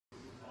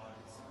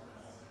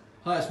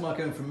Hi, it's Mark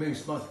Owen from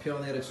Moose, Mark PR,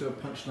 the editor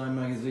of Punchline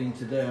magazine.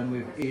 Today I'm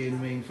with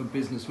Ian Mean from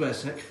Business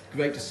West.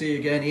 Great to see you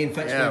again, Ian.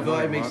 Thanks for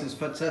inviting me to this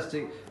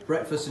fantastic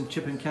breakfast in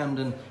Chipping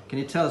Campden. Can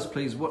you tell us,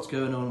 please, what's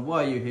going on,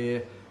 why are you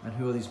here, and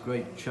who are these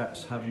great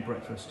chaps having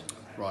breakfast?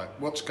 Right,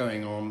 what's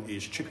going on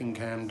is Chipping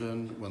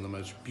Campden, one of the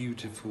most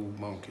beautiful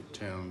market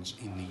towns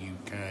in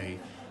the UK,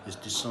 has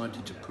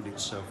decided to put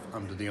itself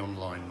under the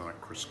online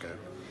microscope.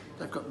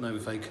 They've got no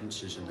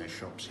vacancies in their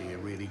shops here,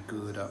 really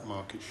good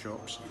upmarket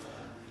shops.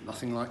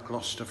 Nothing like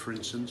Gloucester, for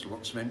instance,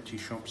 lots of empty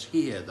shops.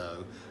 Here,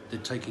 though, they're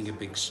taking a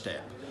big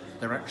step.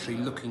 They're actually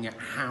looking at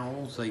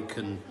how they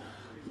can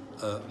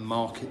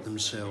market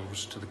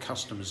themselves to the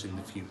customers in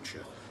the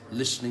future,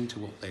 listening to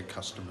what their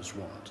customers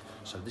want.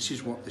 So this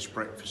is what this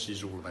breakfast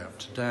is all about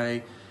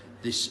today.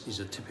 This is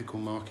a typical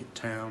market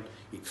town.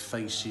 It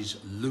faces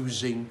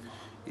losing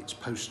its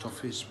post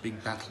office,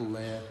 big battle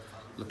there.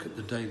 Look at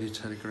the Daily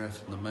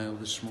Telegraph and the Mail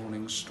this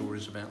morning,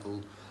 stories about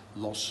the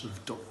loss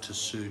of doctor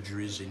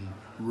surgeries in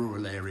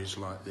rural areas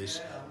like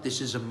this. This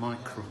is a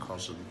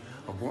microcosm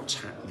of what's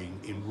happening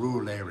in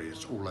rural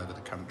areas all over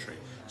the country,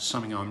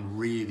 something I'm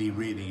really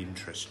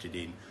interested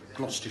in.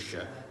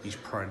 Gloucestershire is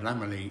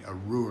primarily a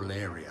rural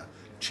area.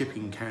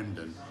 Chipping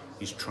Campden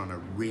is trying to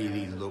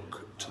really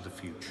look to the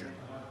future.